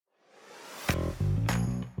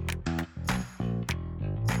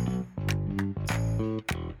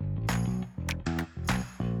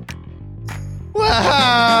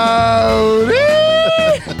Howdy!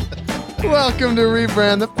 Welcome to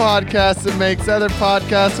Rebrand, the podcast that makes other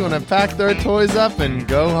podcasts want to pack their toys up and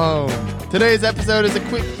go home. Today's episode is a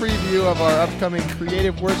quick preview of our upcoming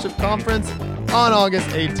Creative Worship Conference on August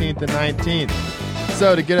 18th and 19th.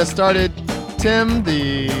 So to get us started, Tim,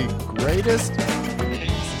 the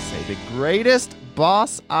greatest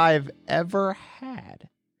boss I've ever had,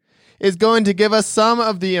 is going to give us some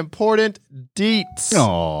of the important deets.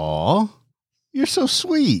 Aw, you're so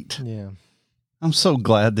sweet. Yeah. I'm so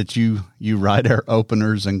glad that you write our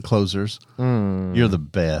openers and closers. You're the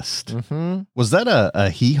best. Mm-hmm. Was that a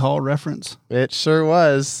Hee Haw reference? It sure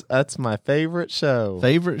was. That's my favorite show.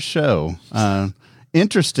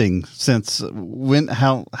 Interesting. Since when?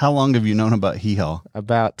 How long have you known about Hee Haw?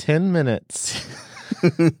 About 10 minutes.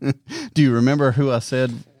 Do you remember who I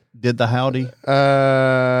said did the howdy?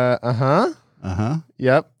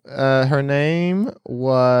 Yep. Her name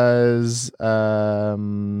was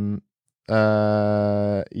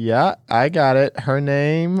yeah, I got it. Her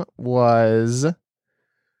name was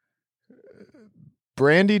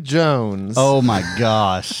Brandy Jones. Oh my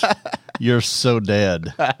gosh. You're so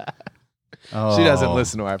dead. Oh. She doesn't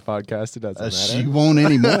listen to our podcast. It doesn't matter. She won't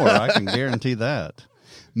anymore. I can guarantee that.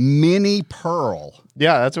 Minnie Pearl.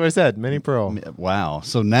 Yeah, that's what I said. Minnie Pearl. Wow.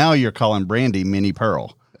 So now you're calling Brandy Minnie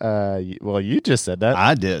Pearl. Well, you just said that.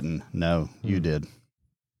 I didn't. No, you did.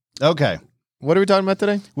 Okay. What are we talking about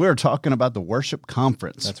today? We're talking about the worship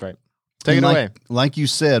conference. That's right. Take it away. Like you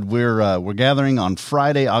said, we're gathering on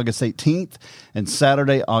Friday, August 18th and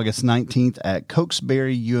Saturday, August 19th at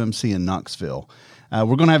Cokesbury UMC in Knoxville.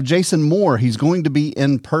 We're going to have Jason Moore. He's going to be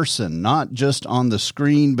in person, not just on the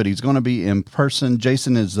screen, but he's going to be in person.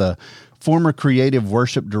 Jason is the former creative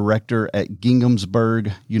worship director at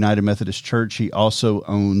Ginghamsburg United Methodist Church. He also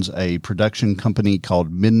owns a production company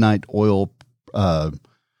called Midnight Oil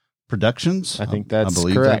Productions. I think that's I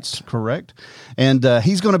believe correct. That's correct. And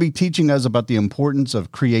he's going to be teaching us about the importance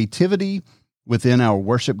of creativity within our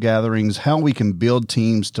worship gatherings, how we can build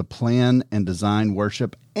teams to plan and design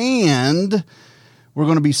worship, and we're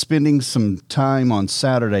going to be spending some time on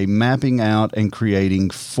Saturday mapping out and creating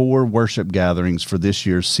 4 worship gatherings for this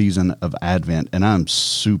year's season of Advent, and I'm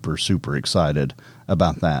super, super excited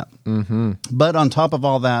about that. Mm-hmm. But on top of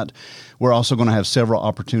all that, we're also going to have several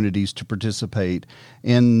opportunities to participate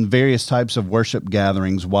in various types of worship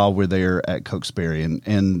gatherings while we're there at Cokesbury,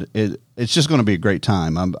 and it's just going to be a great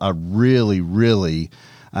time. I really, really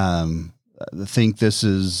think this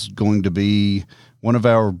is going to be one of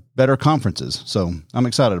our better conferences. So I'm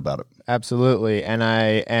excited about it. Absolutely. And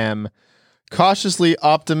I am cautiously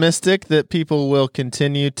optimistic that people will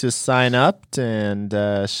continue to sign up and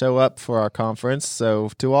show up for our conference.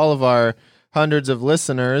 So to all of our hundreds of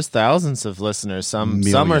listeners, thousands of listeners, some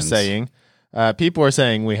are saying, people are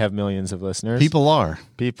saying we have millions of listeners. People,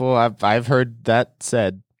 I've heard that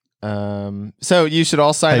said. So you should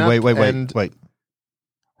all sign up. Wait.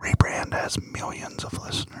 Rebrand has millions of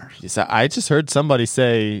listeners. So I just heard somebody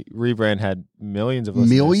say Rebrand had millions of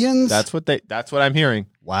listeners. Millions? That's what I'm hearing.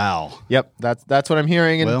 Wow. Yep, that's what I'm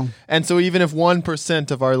hearing. And so even if 1%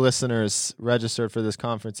 of our listeners registered for this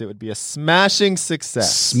conference, it would be a smashing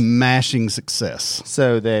success.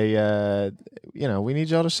 So they we need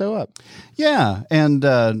y'all to show up. Yeah, and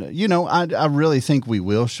I really think we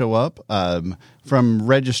will show up. From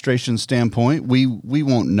registration standpoint, we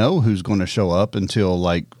won't know who's going to show up until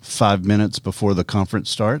like 5 minutes before the conference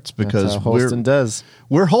starts, because that's how Holston does.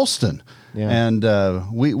 We're Holston. Yeah. And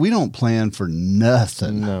we don't plan for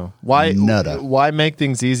nothing. No. Why make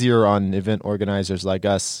things easier on event organizers like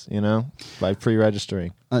us, by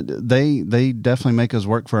pre-registering? They definitely make us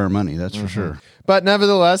work for our money, that's for sure. But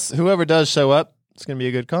nevertheless, whoever does show up, it's going to be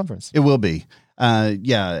a good conference. It will be.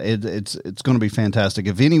 It's going to be fantastic.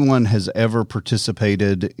 If anyone has ever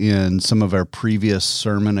participated in some of our previous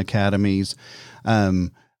sermon academies,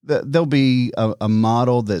 there'll be a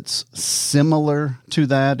model that's similar to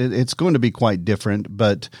that. It's going to be quite different,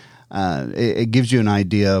 but it gives you an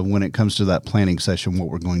idea when it comes to that planning session what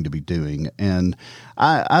we're going to be doing. And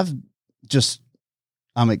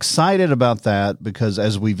I'm excited about that, because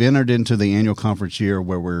as we've entered into the annual conference year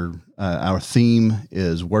where our theme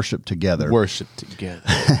is worship together.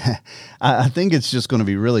 I think it's just going to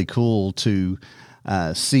be really cool to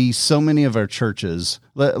see so many of our churches.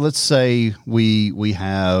 Let's say we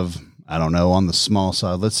have, I don't know, on the small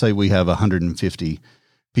side, let's say we have 150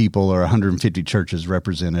 people or 150 churches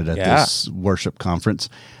represented at this worship conference.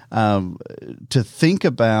 To think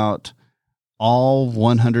about all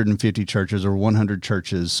 150 churches or 100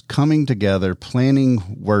 churches coming together,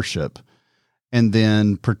 planning worship, and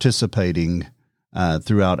then participating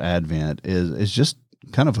throughout Advent is just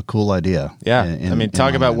kind of a cool idea. Yeah.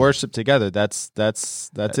 Talk about worship together. That's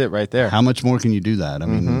it right there. How much more can you do that? I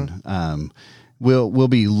mean, we'll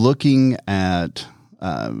be looking at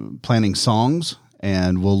planning songs,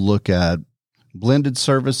 and we'll look at blended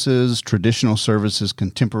services, traditional services,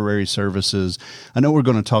 contemporary services. I know we're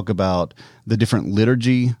going to talk about the different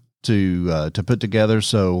liturgy to put together.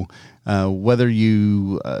 So whether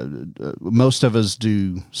you, most of us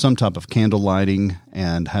do some type of candle lighting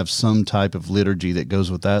and have some type of liturgy that goes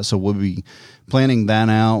with that. So we'll be planning that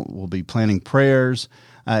out. We'll be planning prayers.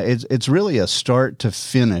 It's really a start to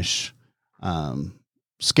finish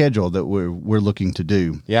schedule that we're looking to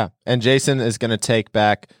do. Yeah, and Jason is going to take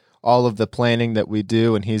back all of the planning that we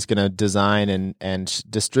do, and he's going to design and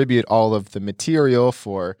distribute all of the material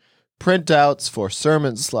for printouts, for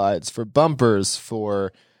sermon slides, for bumpers,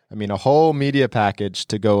 for a whole media package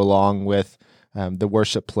to go along with the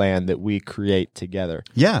worship plan that we create together.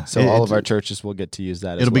 Yeah, so all of our churches will get to use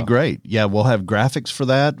that. It'll be great. Yeah, we'll have graphics for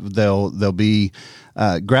that. There'll be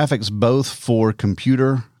graphics both for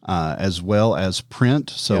computer as well as print.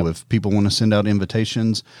 So if people want to send out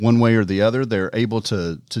invitations one way or the other, they're able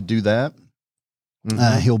to do that.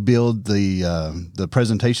 He'll build the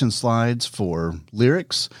presentation slides for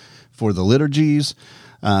lyrics, for the liturgies,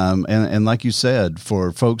 and like you said,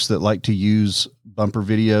 for folks that like to use bumper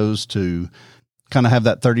videos to kind of have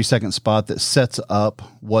that 30-second spot that sets up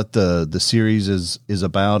what the series is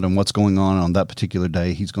about and what's going on that particular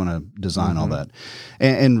day. He's going to design all that.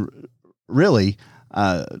 And really,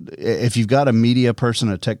 if you've got a media person,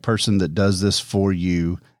 a tech person that does this for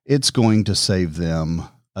you, it's going to save them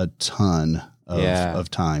a ton of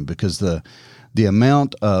time, because the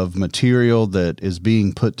amount of material that is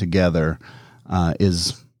being put together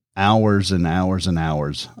is hours and hours and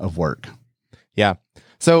hours of work. Yeah.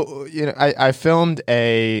 So, I filmed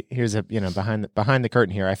here's behind the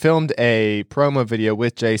curtain here. I filmed a promo video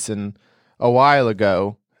with Jason a while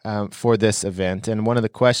ago for this event. And one of the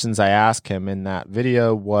questions I asked him in that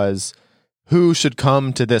video was, who should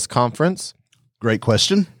come to this conference? Great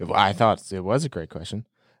question. I thought it was a great question.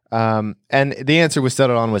 And the answer we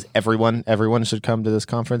settled on was everyone. Everyone should come to this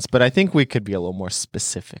conference. But I think we could be a little more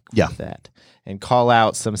specific with that and call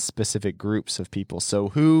out some specific groups of people. So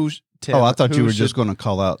who... Tim, I thought you were just going to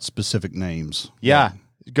call out specific names. Yeah.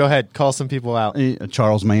 Go ahead. Call some people out.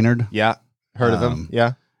 Charles Maynard. Yeah. Heard of him.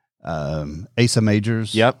 Yeah. Asa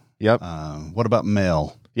Majors. Yep. What about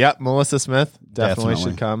Mel? Yep. Melissa Smith definitely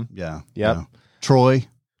should come. Yeah. Yep. Yeah. Troy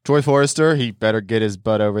Forrester. He better get his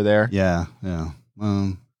butt over there. Yeah.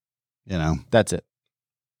 That's it.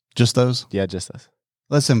 Just those? Yeah, just those.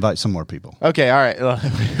 Let's invite some more people. Okay. All right.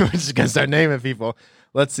 We're just going to start naming people.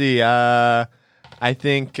 Let's see. I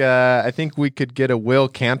think we could get a Will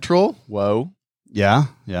Cantrell. Whoa. Yeah.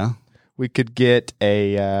 We could get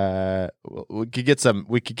we could get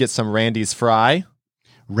some Randy's Fry.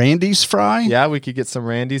 Randy's Fry? Yeah, we could get some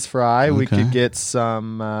Randy's Fry. Okay. We could get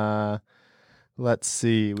some let's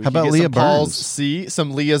see. How about Leah Burns?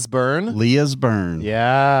 Some Leah's Burn. Leah's Burn.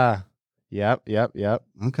 Yeah. Yep.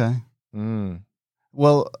 Okay.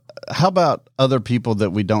 Well, how about other people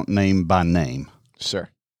that we don't name by name? Sure.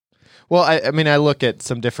 Well, I look at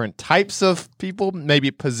some different types of people,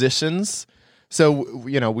 maybe positions. So,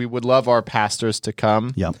 we would love our pastors to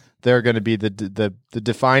come. Yep. They're going to be the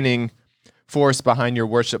defining force behind your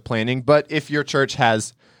worship planning. But if your church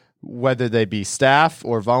has, whether they be staff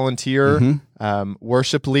or volunteer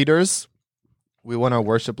worship leaders, we want our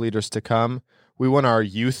worship leaders to come. We want our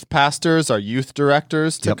youth pastors, our youth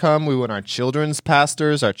directors to come. We want our children's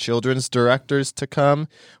pastors, our children's directors to come.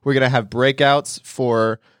 We're going to have breakouts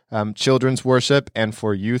for children's worship and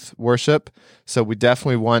for youth worship. So we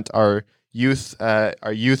definitely want our youth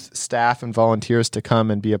staff and volunteers to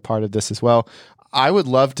come and be a part of this as well. I would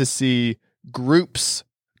love to see groups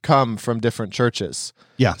come from different churches.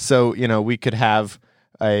 Yeah. So, we could have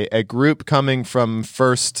a group coming from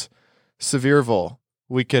First Sevierville.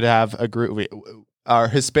 We could have a group, our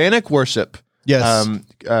Hispanic worship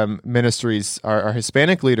ministries, our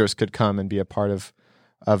Hispanic leaders could come and be a part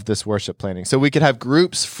of this worship planning. So we could have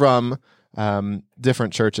groups from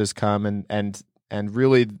different churches come and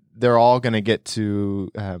really they're all going to get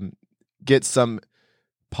to get some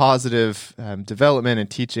positive development and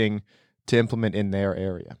teaching to implement in their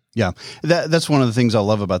area. Yeah, that's one of the things I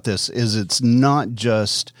love about this is it's not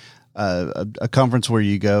just a conference where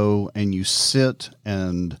you go and you sit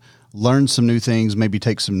and learn some new things, maybe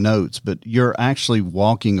take some notes, but you're actually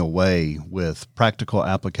walking away with practical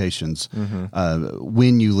applications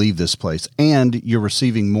when you leave this place, and you're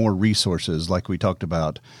receiving more resources like we talked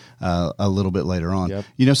about a little bit later on. Yep.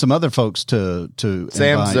 You know, some other folks to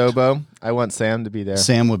Sam invite. Zobo. I want Sam to be there.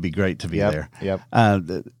 Sam would be great to be there. Yep.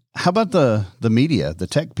 How about the media, the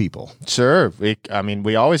tech people? Sure.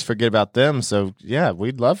 We always forget about them. So yeah,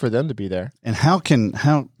 we'd love for them to be there. And how can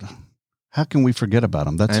we forget about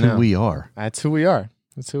them? That's who we are. That's who we are.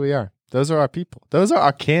 Those are our people. Those are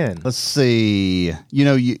our kin. Let's see. You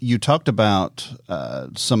know, you talked about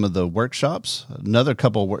some of the workshops. Another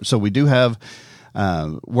couple. So we do have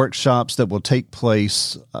workshops that will take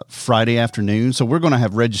place Friday afternoon. So we're going to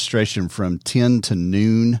have registration from 10 to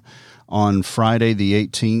noon on Friday the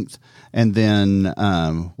 18th. And then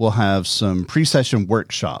we'll have some pre-session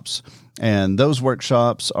workshops. And those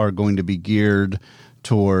workshops are going to be geared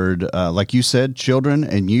toward, like you said, children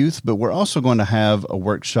and youth. But we're also going to have a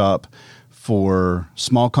workshop for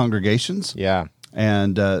small congregations. Yeah.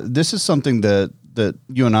 And this is something that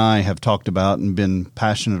you and I have talked about and been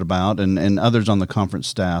passionate about, and others on the conference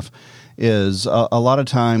staff, is a lot of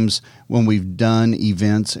times when we've done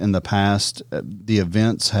events in the past, the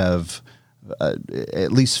events have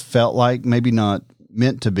at least felt like, maybe not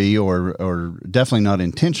meant to be or definitely not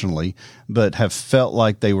intentionally, but have felt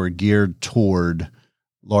like they were geared toward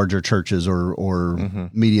larger churches or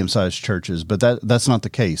medium-sized churches. But that's not the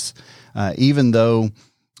case. Even though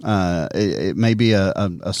it may be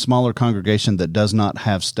a smaller congregation that does not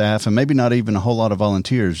have staff and maybe not even a whole lot of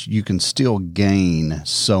volunteers, you can still gain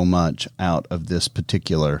so much out of this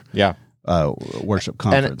particular worship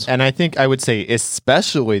conference. And I think I would say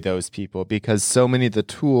especially those people, because so many of the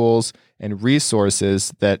tools and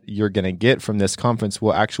resources that you're going to get from this conference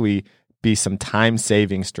will actually be some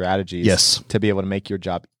time-saving strategies to be able to make your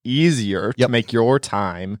job easier, to make your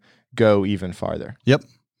time go even farther. Yep.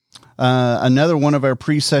 Another one of our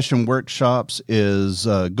pre-session workshops is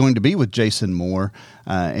going to be with Jason Moore,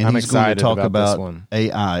 and I'm he's going to talk about about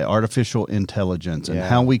AI, artificial intelligence, and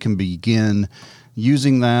how we can begin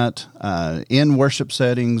using that in worship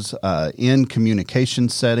settings, in communication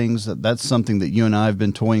settings. That's something that you and I have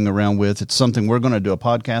been toying around with. It's something we're going to do a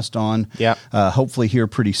podcast on, hopefully here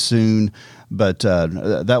pretty soon, but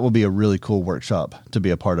that will be a really cool workshop to be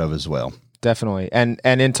a part of as well. Definitely. And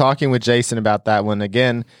in talking with Jason about that one,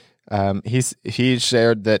 again, he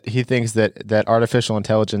shared that he thinks that artificial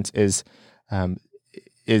intelligence is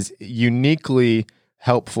uniquely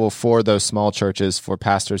helpful for those small churches, for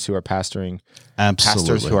pastors who are pastoring,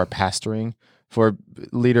 pastors who are pastoring, for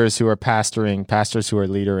leaders who are pastoring, pastors who are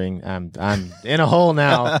leadering. I'm in a hole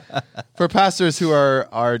now. For pastors who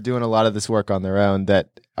are doing a lot of this work on their own,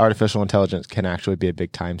 that artificial intelligence can actually be a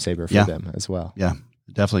big time saver for them as well. Yeah,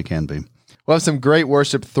 it definitely can be. We'll have some great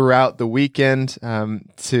worship throughout the weekend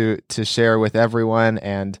to share with everyone,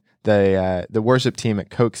 and the worship team at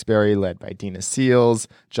Cokesbury, led by Dina Seals,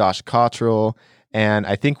 Josh Cottrell, and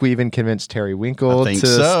I think we even convinced Terry Winkle to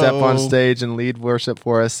step on stage and lead worship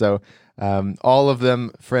for us. So all of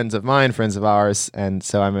them friends of mine, friends of ours, and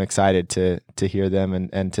so I'm excited to hear them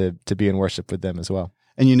and to be in worship with them as well.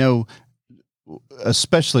 And you know,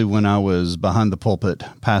 especially when I was behind the pulpit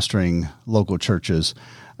pastoring local churches,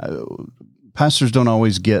 pastors don't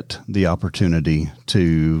always get the opportunity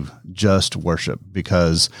to just worship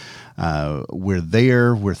because we're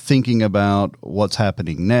there, we're thinking about what's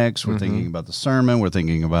happening next, we're thinking about the sermon, we're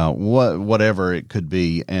thinking about whatever it could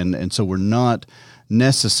be, and so we're not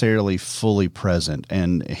necessarily fully present.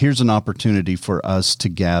 And here's an opportunity for us to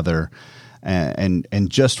gather and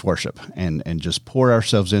just worship and just pour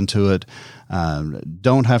ourselves into it.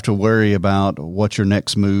 Don't have to worry about what your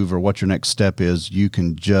next move or what your next step is. You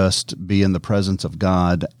can just be in the presence of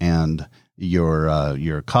God and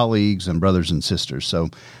your colleagues and brothers and sisters. So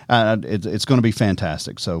it's going to be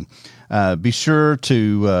fantastic. So be sure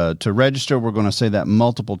to register. We're going to say that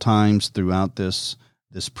multiple times throughout this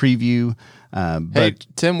preview. Hey,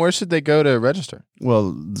 Tim, where should they go to register?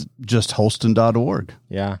 Well, just holston.org.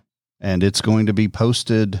 Yeah. And it's going to be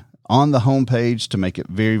posted on the homepage to make it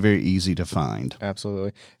very, very easy to find.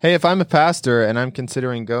 Absolutely. Hey, if I'm a pastor and I'm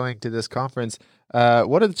considering going to this conference,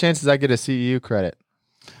 what are the chances I get a CEU credit?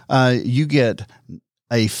 You get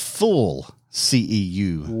a full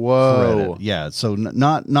CEU credit. Yeah, so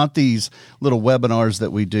not these little webinars that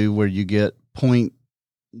we do where you get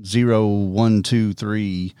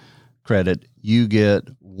 0.0123 credit. You get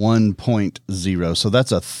 1.0. So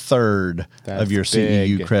that's a third of your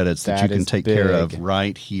CEU credits that you can take care of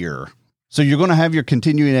right here. So you're going to have your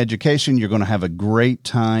continuing education. You're going to have a great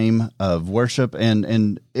time of worship.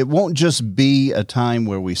 And it won't just be a time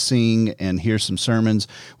where we sing and hear some sermons.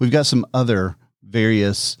 We've got some other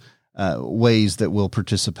various ways that we'll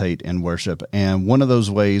participate in worship. And one of those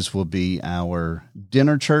ways will be our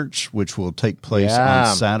dinner church, which will take place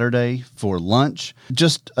on Saturday for lunch.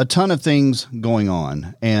 Just a ton of things going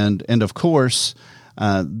on. And of course,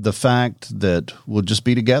 the fact that we'll just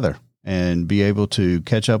be together and be able to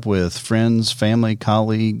catch up with friends, family,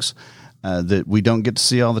 colleagues that we don't get to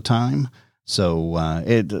see all the time. So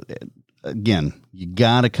again, you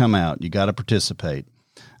got to come out. You got to participate.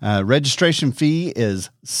 Registration fee is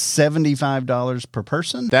 $75 per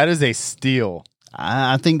person. That is a steal.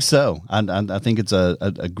 I think so. I think it's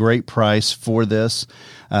a great price for this.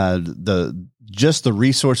 Just the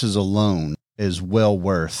resources alone is well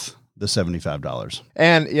worth the $75.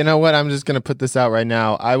 And you know what? I'm just going to put this out right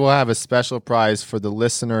now. I will have a special prize for the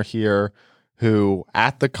listener here who,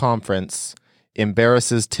 at the conference,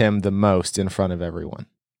 embarrasses Tim the most in front of everyone.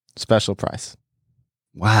 Special prize.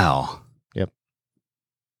 Wow. Yep.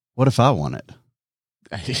 What if I won it?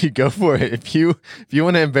 You go for it. If you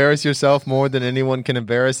want to embarrass yourself more than anyone can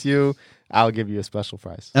embarrass you, I'll give you a special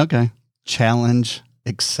prize. Okay. Challenge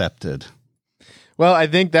accepted. Well, I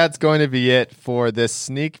think that's going to be it for this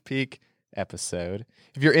sneak peek episode.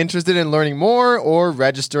 If you're interested in learning more or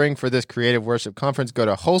registering for this creative worship conference, go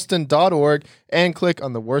to holston.org and click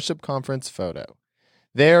on the worship conference photo.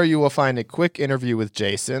 There you will find a quick interview with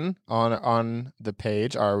Jason on the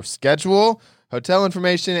page, our schedule, hotel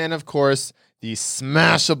information, and of course, the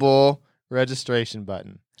smashable registration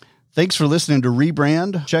button. Thanks for listening to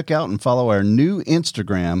Rebrand. Check out and follow our new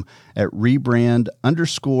Instagram at rebrand_pod.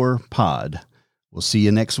 We'll see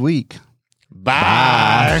you next week.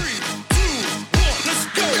 Bye.